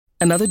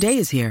Another day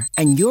is here,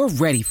 and you're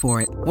ready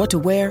for it. What to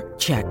wear?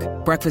 Check.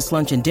 Breakfast,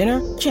 lunch, and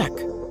dinner? Check.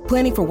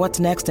 Planning for what's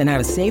next and how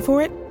to save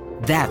for it?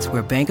 That's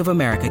where Bank of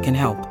America can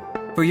help.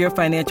 For your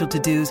financial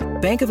to-dos,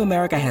 Bank of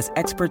America has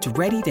experts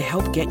ready to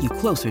help get you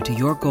closer to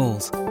your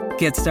goals.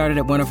 Get started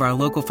at one of our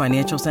local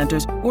financial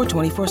centers or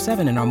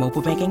 24/7 in our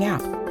mobile banking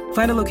app.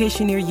 Find a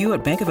location near you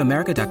at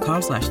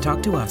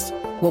bankofamerica.com/talktous.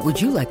 What would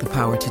you like the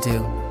power to do?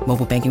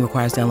 Mobile banking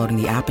requires downloading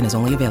the app and is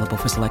only available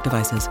for select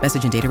devices.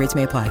 Message and data rates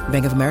may apply.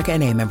 Bank of America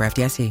N.A., member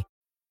FDIC.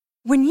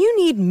 When you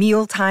need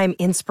mealtime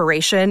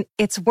inspiration,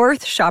 it's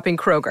worth shopping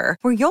Kroger,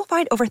 where you'll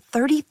find over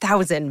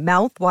 30,000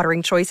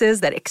 mouth-watering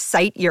choices that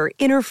excite your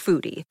inner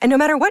foodie. And no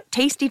matter what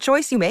tasty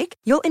choice you make,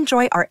 you'll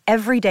enjoy our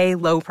everyday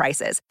low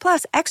prices,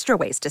 plus extra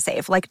ways to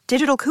save, like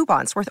digital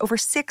coupons worth over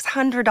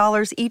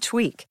 $600 each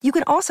week. You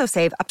can also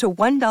save up to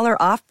 $1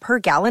 off per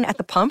gallon at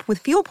the pump with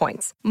fuel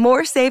points.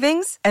 More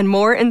savings and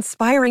more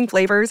inspiring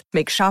flavors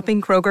make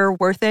shopping Kroger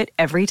worth it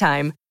every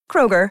time.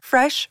 Kroger,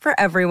 fresh for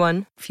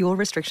everyone. Fuel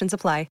restrictions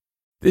apply.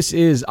 This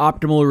is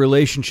Optimal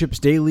Relationships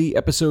Daily,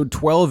 episode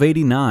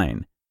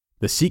 1289,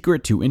 The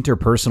Secret to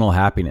Interpersonal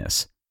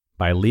Happiness,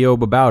 by Leo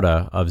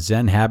Babauta of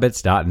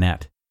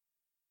ZenHabits.net.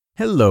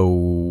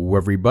 Hello,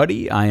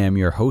 everybody. I am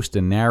your host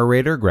and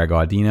narrator, Greg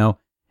Audino,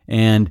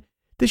 and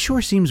this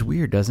sure seems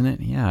weird, doesn't it?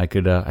 Yeah, I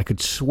could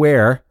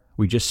swear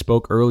we just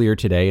spoke earlier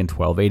today in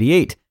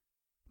 1288.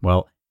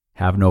 Well,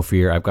 have no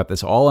fear. I've got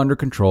this all under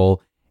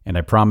control, and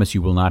I promise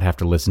you will not have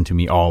to listen to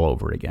me all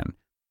over again.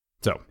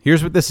 So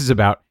here's what this is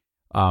about.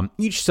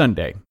 Each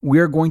Sunday, we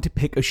are going to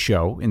pick a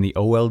show in the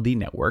OLD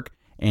network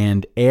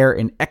and air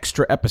an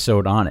extra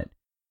episode on it.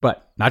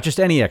 But not just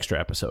any extra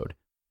episode.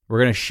 We're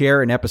going to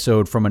share an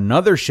episode from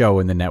another show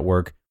in the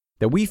network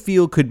that we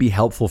feel could be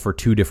helpful for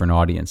two different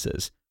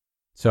audiences.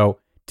 So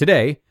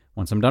today,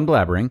 once I'm done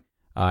blabbering,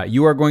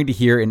 you are going to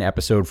hear an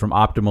episode from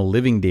Optimal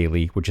Living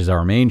Daily, which is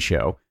our main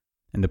show.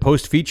 And the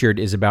post featured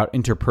is about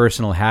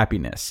interpersonal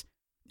happiness.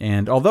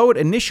 And although it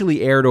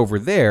initially aired over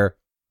there,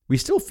 we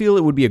still feel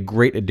it would be a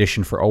great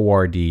addition for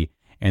ORD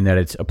and that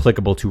it's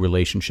applicable to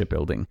relationship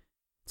building.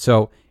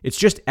 So it's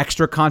just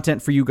extra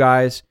content for you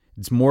guys.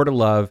 It's more to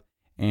love.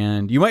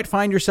 And you might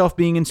find yourself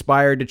being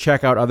inspired to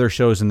check out other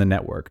shows in the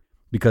network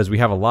because we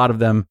have a lot of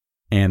them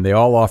and they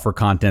all offer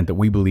content that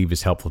we believe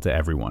is helpful to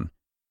everyone.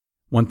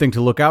 One thing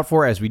to look out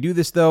for as we do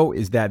this, though,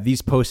 is that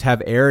these posts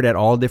have aired at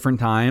all different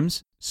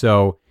times.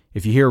 So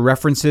if you hear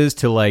references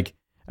to like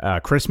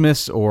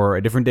Christmas or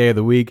a different day of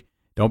the week,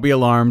 don't be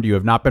alarmed. You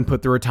have not been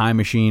put through a time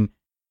machine.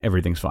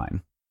 Everything's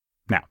fine.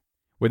 Now,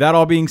 with that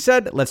all being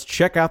said, let's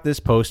check out this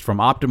post from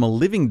Optimal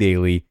Living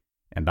Daily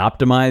and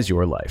optimize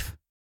your life.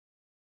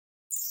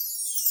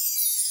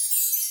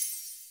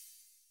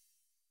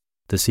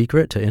 The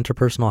Secret to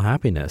Interpersonal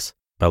Happiness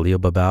by Leo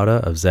Babauta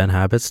of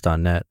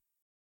ZenHabits.net.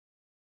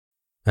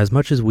 As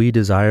much as we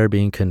desire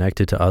being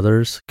connected to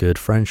others, good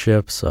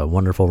friendships, a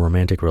wonderful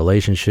romantic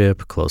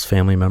relationship, close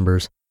family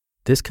members,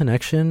 this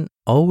connection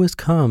always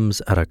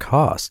comes at a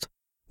cost.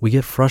 We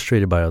get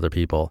frustrated by other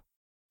people.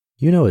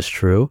 You know it's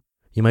true.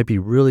 You might be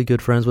really good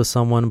friends with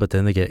someone, but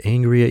then they get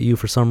angry at you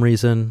for some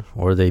reason,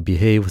 or they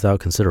behave without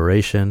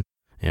consideration,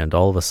 and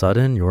all of a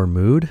sudden your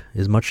mood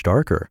is much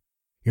darker.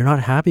 You're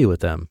not happy with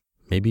them.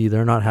 Maybe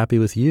they're not happy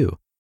with you.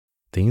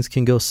 Things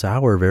can go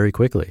sour very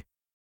quickly.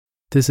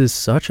 This is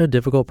such a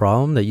difficult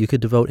problem that you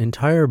could devote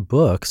entire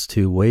books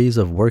to ways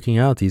of working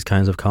out these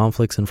kinds of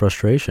conflicts and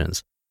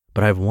frustrations.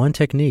 But I have one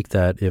technique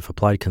that, if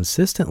applied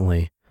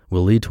consistently,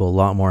 will lead to a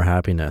lot more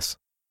happiness.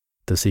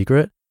 The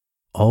secret?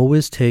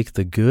 Always take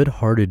the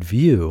good-hearted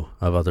view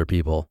of other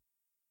people.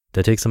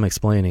 That takes some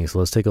explaining, so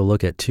let's take a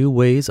look at two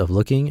ways of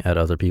looking at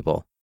other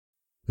people.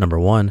 Number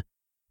one,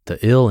 the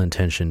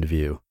ill-intentioned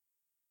view.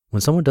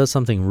 When someone does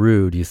something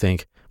rude, you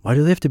think, why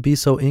do they have to be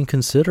so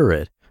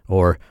inconsiderate?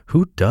 Or,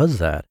 who does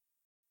that?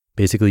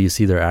 Basically, you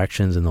see their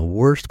actions in the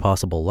worst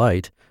possible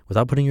light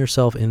without putting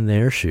yourself in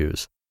their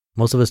shoes.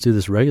 Most of us do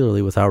this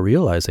regularly without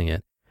realizing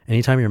it.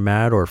 Anytime you're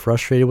mad or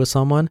frustrated with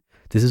someone,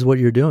 this is what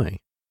you're doing.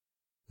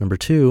 Number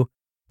two,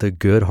 the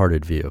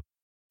good-hearted view.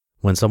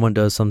 When someone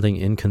does something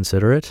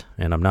inconsiderate,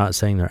 and I'm not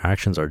saying their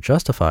actions are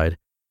justified,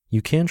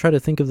 you can try to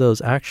think of those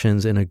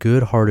actions in a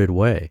good-hearted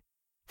way.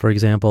 For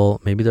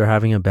example, maybe they're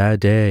having a bad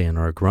day and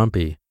are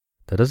grumpy.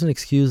 That doesn't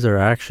excuse their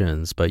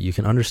actions, but you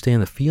can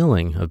understand the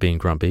feeling of being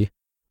grumpy.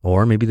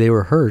 Or maybe they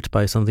were hurt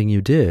by something you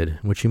did,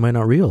 which you might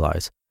not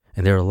realize,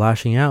 and they're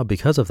lashing out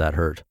because of that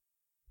hurt.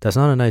 That's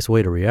not a nice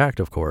way to react,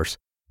 of course,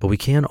 but we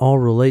can all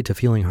relate to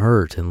feeling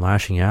hurt and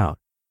lashing out.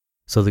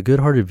 So the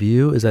good-hearted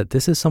view is that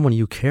this is someone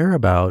you care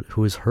about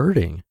who is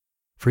hurting.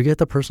 Forget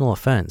the personal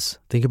offense,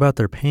 think about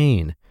their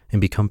pain, and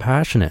be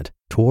compassionate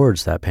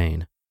towards that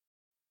pain.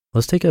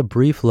 Let's take a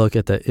brief look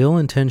at the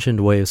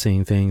ill-intentioned way of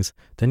seeing things,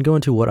 then go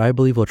into what I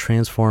believe will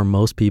transform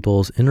most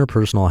people's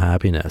interpersonal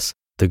happiness,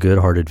 the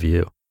good-hearted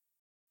view.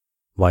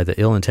 Why the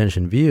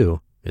ill-intentioned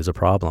view is a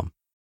problem.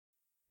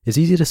 It's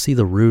easy to see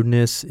the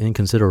rudeness,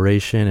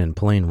 inconsideration, and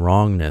plain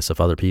wrongness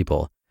of other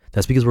people.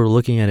 That's because we're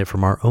looking at it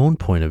from our own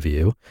point of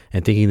view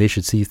and thinking they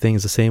should see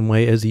things the same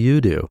way as you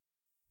do.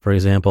 For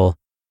example,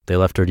 They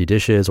left dirty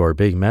dishes or a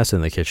big mess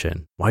in the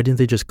kitchen. Why didn't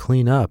they just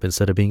clean up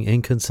instead of being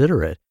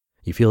inconsiderate?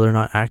 You feel they're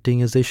not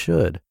acting as they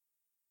should.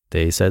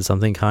 They said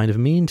something kind of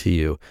mean to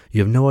you.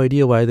 You have no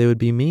idea why they would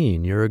be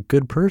mean. You're a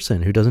good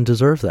person who doesn't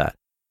deserve that.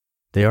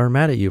 They are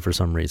mad at you for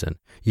some reason.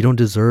 You don't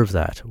deserve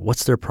that.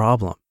 What's their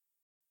problem?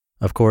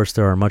 Of course,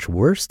 there are much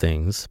worse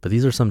things, but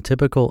these are some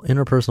typical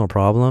interpersonal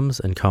problems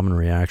and common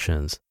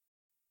reactions.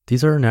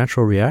 These are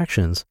natural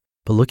reactions,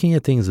 but looking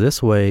at things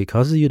this way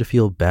causes you to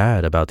feel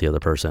bad about the other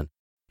person.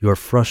 You are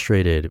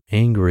frustrated,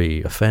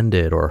 angry,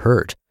 offended, or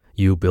hurt.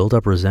 You build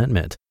up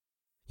resentment.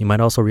 You might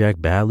also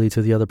react badly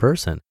to the other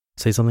person,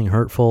 say something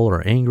hurtful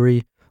or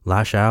angry,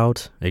 lash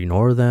out,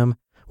 ignore them,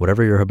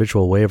 whatever your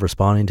habitual way of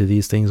responding to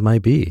these things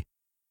might be.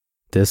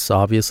 This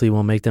obviously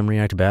will make them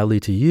react badly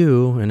to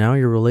you, and now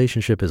your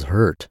relationship is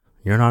hurt.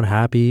 You're not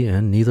happy,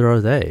 and neither are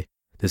they.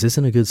 This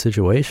isn't a good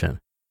situation.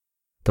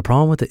 The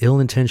problem with the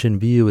ill-intentioned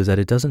view is that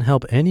it doesn't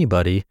help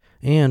anybody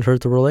and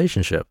hurt the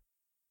relationship.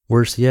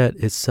 Worse yet,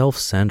 it's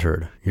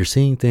self-centered. You're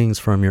seeing things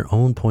from your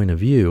own point of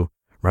view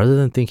rather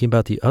than thinking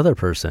about the other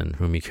person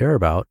whom you care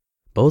about,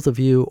 both of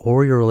you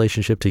or your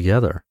relationship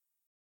together.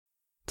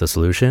 The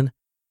solution?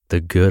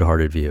 The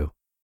good-hearted view.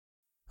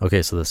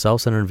 Okay, so the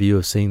self-centered view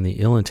of seeing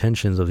the ill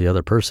intentions of the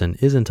other person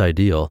isn't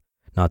ideal,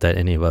 not that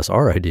any of us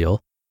are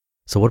ideal.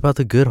 So what about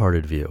the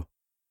good-hearted view?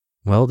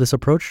 Well, this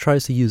approach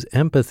tries to use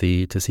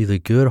empathy to see the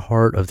good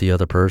heart of the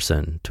other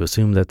person, to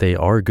assume that they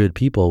are good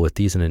people with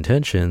decent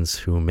intentions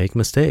who make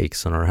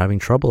mistakes and are having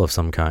trouble of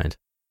some kind.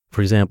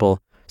 For example,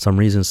 some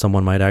reasons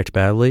someone might act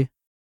badly.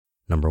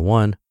 Number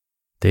one,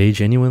 they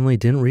genuinely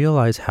didn't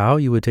realize how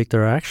you would take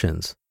their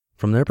actions.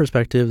 From their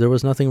perspective, there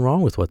was nothing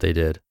wrong with what they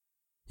did.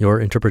 Your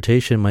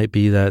interpretation might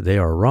be that they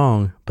are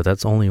wrong, but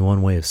that's only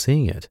one way of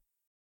seeing it.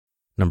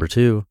 Number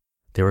two,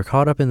 they were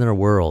caught up in their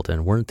world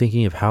and weren't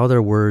thinking of how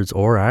their words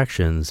or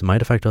actions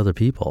might affect other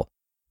people.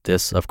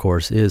 This, of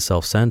course, is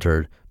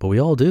self-centered, but we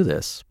all do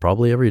this,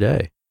 probably every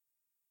day.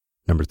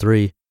 Number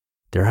three,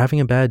 they're having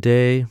a bad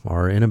day,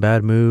 or in a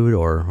bad mood,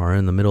 or are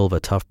in the middle of a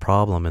tough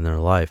problem in their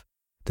life.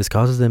 This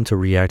causes them to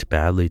react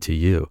badly to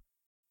you.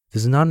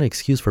 This is not an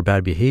excuse for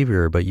bad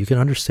behavior, but you can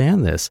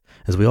understand this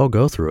as we all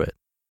go through it.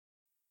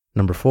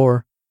 Number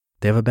four,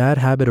 they have a bad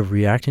habit of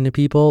reacting to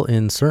people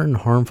in certain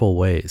harmful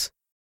ways.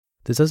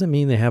 This doesn't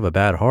mean they have a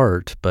bad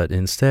heart, but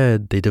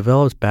instead they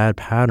developed bad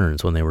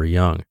patterns when they were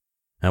young.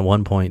 At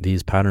one point,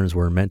 these patterns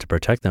were meant to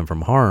protect them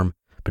from harm,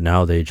 but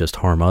now they just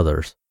harm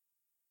others.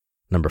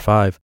 Number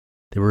five,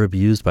 they were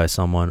abused by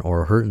someone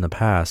or hurt in the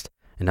past,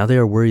 and now they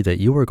are worried that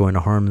you are going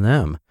to harm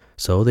them,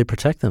 so they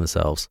protect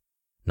themselves.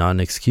 Not an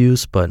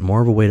excuse, but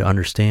more of a way to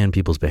understand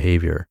people's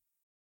behavior.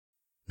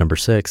 Number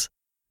six,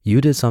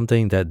 you did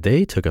something that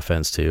they took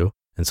offense to,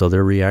 and so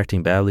they're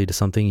reacting badly to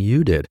something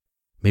you did.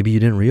 Maybe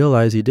you didn't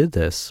realize you did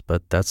this,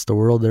 but that's the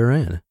world they're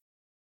in.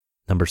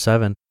 Number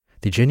seven,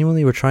 they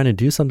genuinely were trying to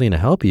do something to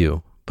help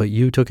you, but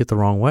you took it the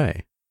wrong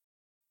way.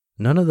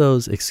 None of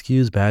those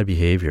excuse bad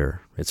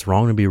behavior. It's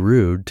wrong to be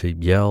rude, to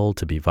yell,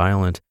 to be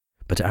violent,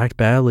 but to act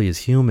badly is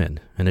human,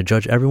 and to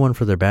judge everyone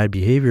for their bad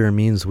behavior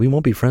means we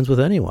won't be friends with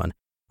anyone,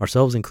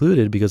 ourselves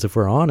included, because if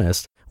we're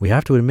honest, we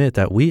have to admit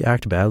that we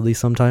act badly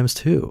sometimes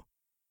too.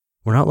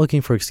 We're not looking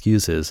for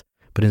excuses,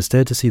 but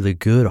instead to see the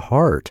good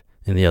heart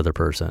in the other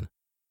person.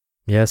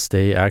 Yes,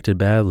 they acted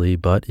badly,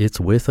 but it's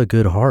with a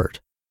good heart.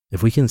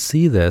 If we can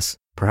see this,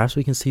 perhaps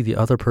we can see the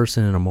other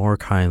person in a more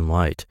kind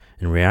light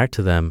and react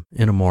to them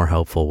in a more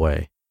helpful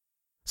way.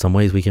 Some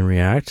ways we can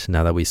react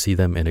now that we see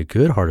them in a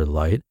good-hearted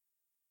light.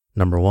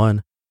 Number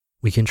one,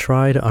 we can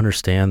try to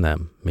understand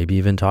them, maybe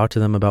even talk to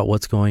them about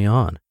what's going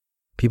on.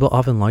 People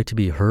often like to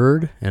be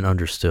heard and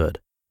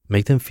understood.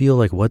 Make them feel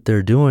like what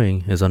they're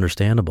doing is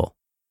understandable.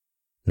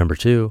 Number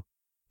two,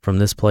 from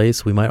this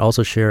place, we might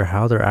also share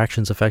how their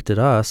actions affected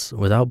us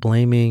without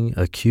blaming,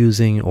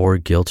 accusing, or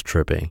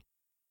guilt-tripping.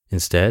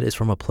 Instead, it's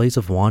from a place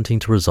of wanting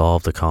to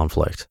resolve the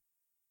conflict.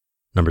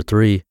 Number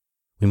three,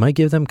 we might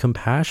give them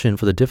compassion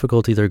for the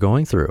difficulty they're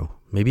going through,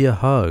 maybe a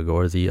hug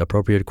or the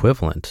appropriate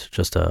equivalent,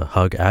 just a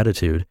hug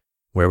attitude,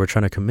 where we're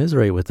trying to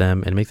commiserate with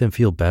them and make them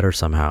feel better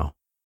somehow.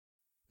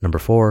 Number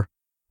four,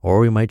 or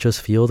we might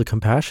just feel the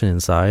compassion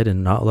inside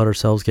and not let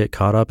ourselves get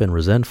caught up in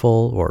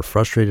resentful or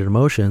frustrated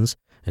emotions,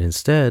 and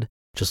instead,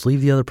 just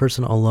leave the other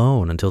person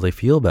alone until they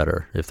feel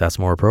better, if that's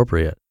more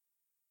appropriate.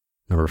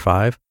 Number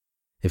five,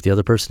 if the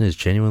other person is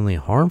genuinely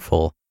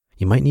harmful,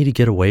 you might need to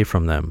get away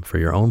from them for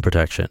your own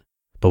protection.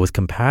 But with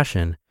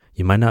compassion,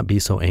 you might not be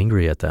so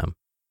angry at them.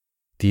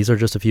 These are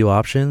just a few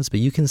options, but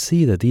you can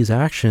see that these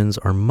actions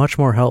are much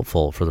more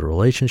helpful for the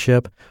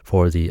relationship,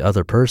 for the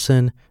other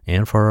person,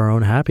 and for our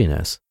own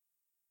happiness.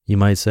 You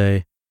might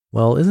say,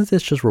 well, isn't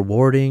this just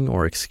rewarding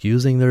or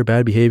excusing their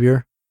bad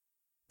behavior?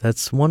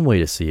 That's one way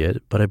to see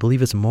it, but I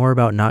believe it's more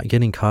about not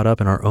getting caught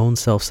up in our own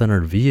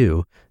self-centered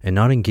view and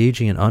not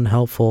engaging in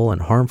unhelpful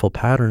and harmful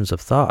patterns of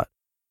thought.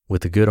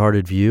 With the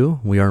good-hearted view,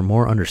 we are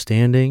more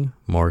understanding,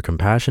 more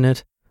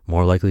compassionate,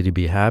 more likely to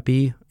be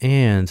happy,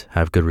 and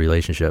have good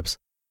relationships.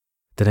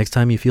 The next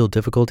time you feel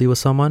difficulty with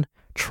someone,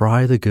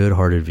 try the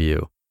good-hearted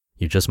view.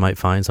 You just might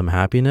find some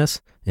happiness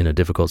in a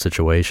difficult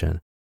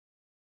situation.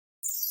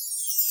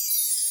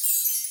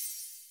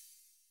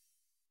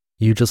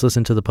 You just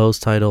listened to the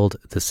post titled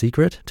The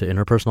Secret to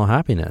Interpersonal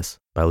Happiness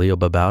by Leo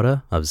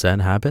Babauta of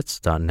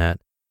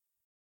ZenHabits.net.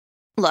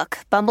 Look,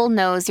 Bumble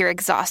knows you're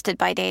exhausted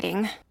by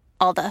dating.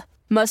 All the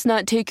must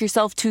not take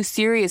yourself too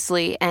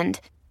seriously and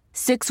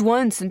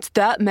 6'1" since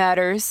that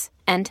matters.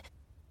 And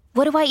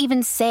what do I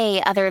even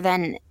say other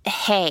than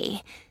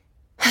hey?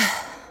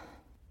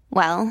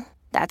 Well,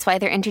 that's why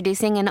they're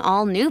introducing an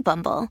all-new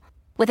Bumble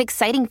with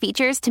exciting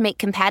features to make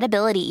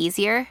compatibility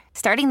easier,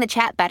 starting the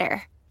chat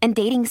better, and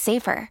dating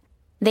safer.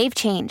 They've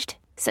changed,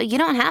 so you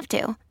don't have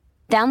to.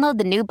 Download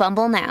the new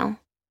Bumble now.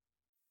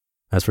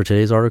 As for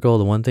today's article,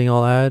 the one thing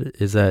I'll add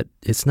is that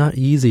it's not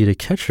easy to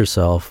catch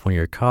yourself when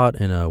you're caught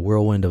in a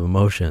whirlwind of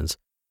emotions.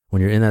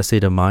 When you're in that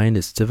state of mind,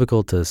 it's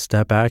difficult to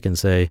step back and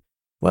say,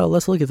 well,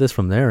 let's look at this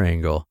from their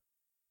angle.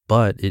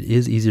 But it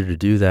is easier to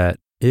do that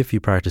if you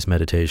practice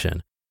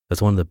meditation.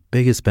 That's one of the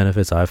biggest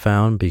benefits I've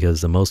found,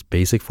 because the most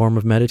basic form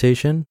of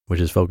meditation, which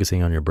is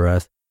focusing on your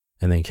breath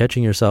and then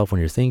catching yourself when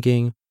you're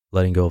thinking,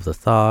 letting go of the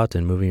thought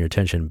and moving your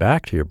attention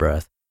back to your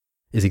breath,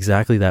 is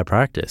exactly that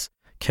practice.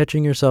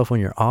 Catching yourself when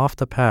you're off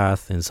the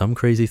path in some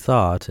crazy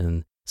thought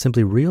and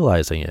simply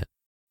realizing it.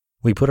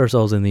 We put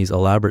ourselves in these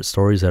elaborate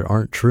stories that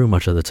aren't true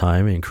much of the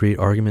time and create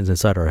arguments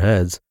inside our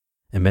heads,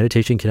 and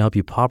meditation can help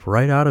you pop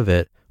right out of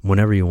it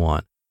whenever you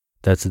want.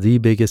 That's the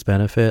biggest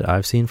benefit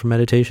I've seen from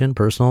meditation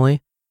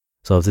personally.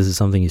 So if this is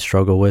something you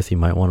struggle with, you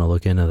might want to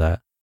look into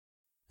that.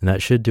 And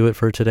that should do it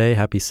for today.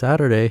 Happy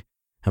Saturday.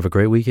 Have a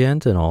great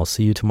weekend, and I'll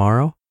see you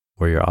tomorrow,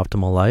 where your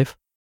optimal life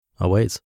awaits.